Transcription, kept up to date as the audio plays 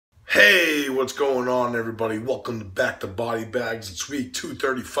Hey, what's going on, everybody? Welcome back to BodyBags. It's week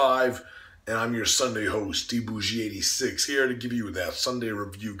 235, and I'm your Sunday host, Bourgie86, here to give you that Sunday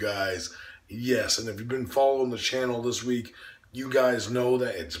review, guys. Yes, and if you've been following the channel this week, you guys know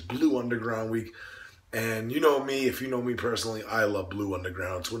that it's Blue Underground week. And you know me, if you know me personally, I love Blue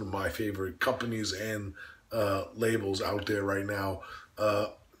Underground. It's one of my favorite companies and labels out there right now.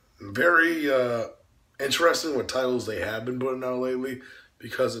 Very interesting what titles they have been putting out lately,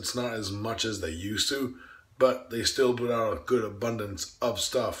 because it's not as much as they used to, but they still put out a good abundance of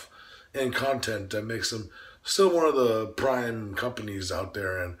stuff and content that makes them still one of the prime companies out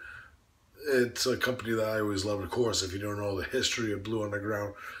there. And it's a company that I always love. Of course, if you don't know the history of Blue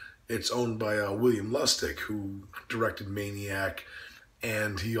Underground, it's owned by William Lustig, who directed Maniac,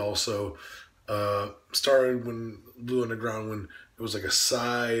 and he also started when Blue Underground, when it was like a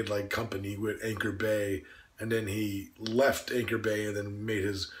side company with Anchor Bay. And then he left Anchor Bay and then made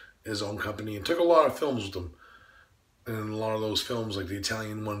his own company and took a lot of films with him. And a lot of those films, like the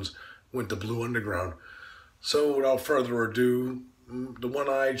Italian ones, went to Blue Underground. So without further ado, the one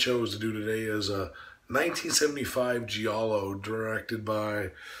I chose to do today is a 1975 Giallo directed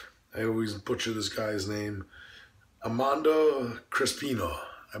by, I always butcher this guy's name, Armando Crispino.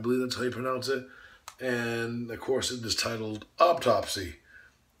 I believe that's how you pronounce it. And of course it is titled Autopsy.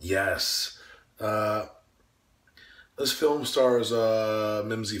 Yes. This film stars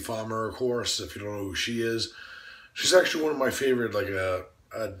Mimsy Farmer, of course, if you don't know who she is. She's actually one of my favorite,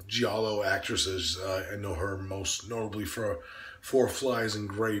 Giallo actresses. I know her most notably for Four Flies in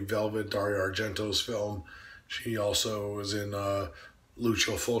Grey Velvet, Dario Argento's film. She also was in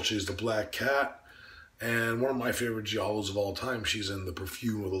Lucio Fulci's The Black Cat. And one of my favorite Giallos of all time, she's in The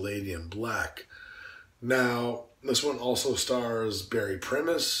Perfume of the Lady in Black. Now, this one also stars Barry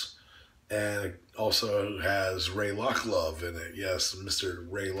Primus, and it also has Ray Locklove in it. Yes, Mr.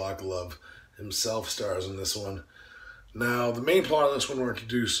 Ray Locklove himself stars in this one. Now, the main plot of this one, we're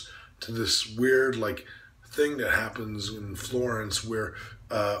introduced to this weird, thing that happens in Florence where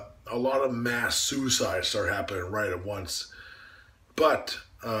a lot of mass suicides start happening right at once. But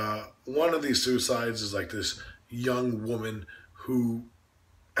one of these suicides is this young woman who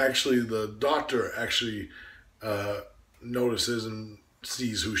actually, the doctor actually notices and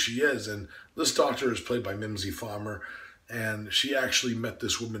sees who she is. And this doctor is played by Mimsy Farmer, and she actually met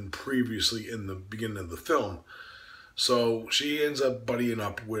this woman previously in the beginning of the film. So she ends up buddying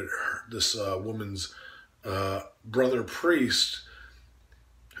up with this woman's brother priest,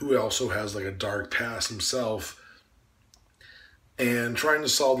 who also has a dark past himself, and trying to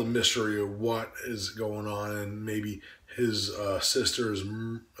solve the mystery of what is going on, and maybe his sister's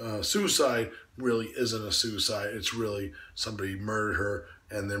suicide really isn't a suicide. It's really somebody murdered her,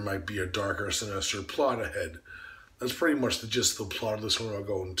 and there might be a darker, sinister plot ahead. That's pretty much the gist of the plot of this one. I'm not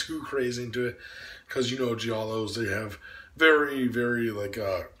going too crazy into it, because Giallos, they have very, very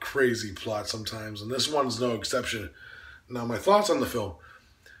crazy plot sometimes, and this one's no exception. Now, my thoughts on the film: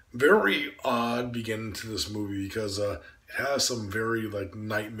 very odd beginning to this movie, because it has some very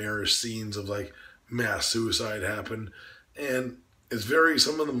nightmarish scenes of mass suicide happen, and it's very,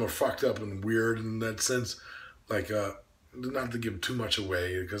 some of them are fucked up and weird in that sense. Not to give too much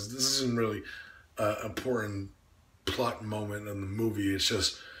away, because this isn't really an important plot moment in the movie. It's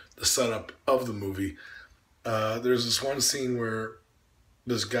just the setup of the movie. There's this one scene where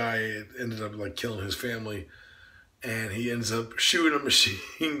this guy ended up killing his family, and he ends up shooting a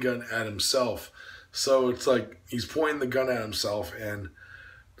machine gun at himself. So it's he's pointing the gun at himself and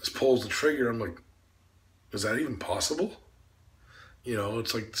just pulls the trigger. I'm like, is that even possible?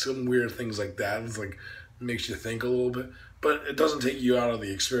 It's some weird things like that. It's makes you think a little bit, but it doesn't take you out of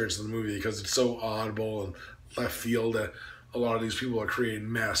the experience of the movie, because it's so oddball and left field that a lot of these people are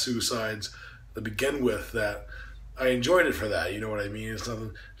creating mass suicides to begin with, that I enjoyed it for that. You know what I mean? It's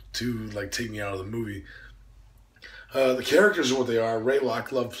nothing to take me out of the movie. The characters are what they are. Ray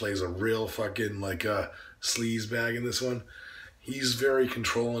Locklove plays a real fucking sleazebag in this one. He's very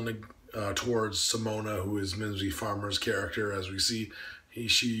controlling towards Simona, who is Mimsy Farmer's character. As we see,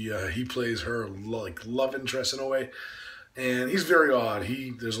 he plays her love interest in a way, and he's very odd.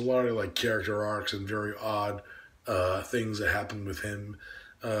 There's a lot of character arcs and very odd things that happen with him.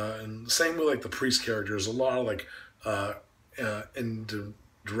 And same with the priest character. There's a lot of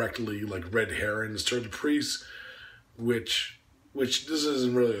indirectly red herrings to the priest, which this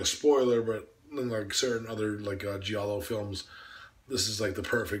isn't really a spoiler, but in certain other Giallo films, this is the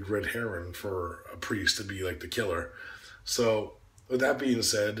perfect red herring for a priest to be the killer. So with that being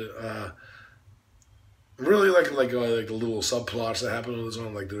said, really the little subplots that happen in this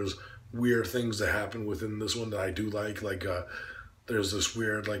one. There's weird things that happen within this one that I do like there's this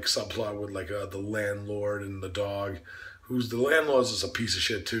weird like subplot with like the landlord and the dog, who's the landlord is a piece of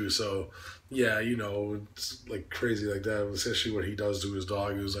shit too. So yeah, you know, it's like crazy like that, especially what he does to his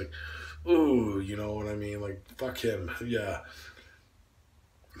dog. He was like, ooh, you know what I mean? Like fuck him, yeah.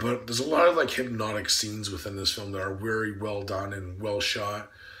 But there's a lot of like hypnotic scenes within this film that are very well done and well shot,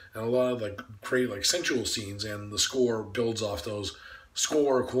 and a lot of like great like sensual scenes, and the score builds off those.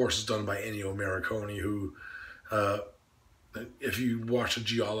 Score, of course, is done by Ennio Morricone, who, uh, if you watch a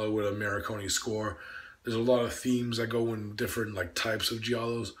giallo with a Morricone score, there's a lot of themes that go in different like types of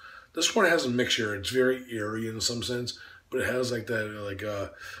giallos. This one has a mixture. It's very eerie in some sense, but it has like that like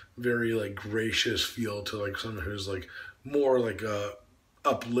very like gracious feel to like someone who's like more like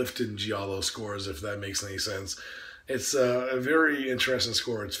uplifting giallo scores, if that makes any sense. It's a very interesting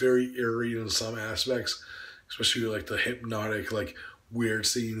score. It's very eerie in some aspects, especially like the hypnotic like weird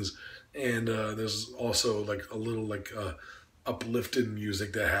scenes, and there's also like a little like uplifting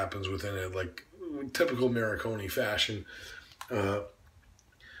music that happens within it, like typical Morricone fashion. Uh,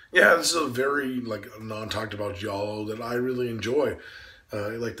 yeah, this is a very like non-talked about giallo that I really enjoy.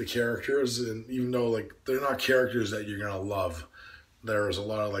 I like the characters, and even though like they're not characters that you're gonna love, there's a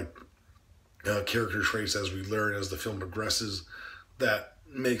lot of like character traits as we learn as the film progresses that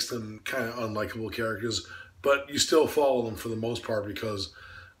makes them kind of unlikable characters, but you still follow them for the most part because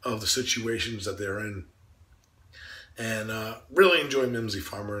of the situations that they're in. And really enjoy Mimsy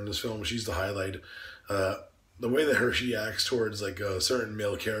Farmer in this film. She's the highlight. Uh, the way that she acts towards like certain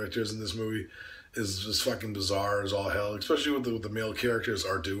male characters in this movie is just fucking bizarre as all hell. Especially with the male characters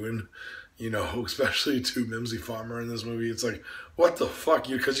are doing, you know, especially to Mimsy Farmer in this movie. It's like, what the fuck,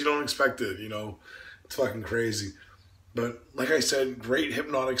 you? Because you don't expect it, you know. It's fucking crazy. But like I said, great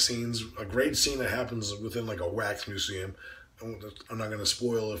hypnotic scenes. A great scene that happens within like a wax museum. I'm not gonna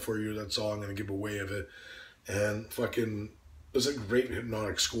spoil it for you. That's all I'm gonna give away of it. And fucking, there's a great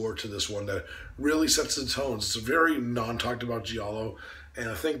hypnotic score to this one that really sets the tones. It's a very non-talked about giallo, and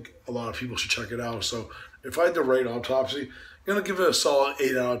I think a lot of people should check it out. So if I had to rate Autopsy, I'm gonna give it a solid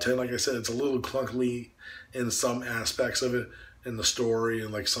 8 out of 10. Like I said, it's a little clunkily in some aspects of it, in the story,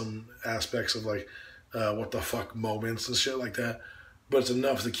 and like some aspects of like what the fuck moments and shit like that. But it's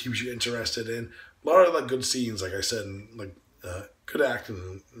enough that keeps you interested in. A lot of like good scenes, like I said, and like good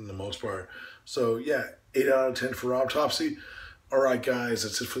acting in the most part. So yeah, 8 out of 10 for Autopsy. Alright guys,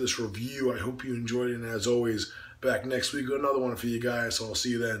 that's it for this review. I hope you enjoyed it, and as always, back next week with another one for you guys. So I'll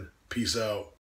see you then. Peace out.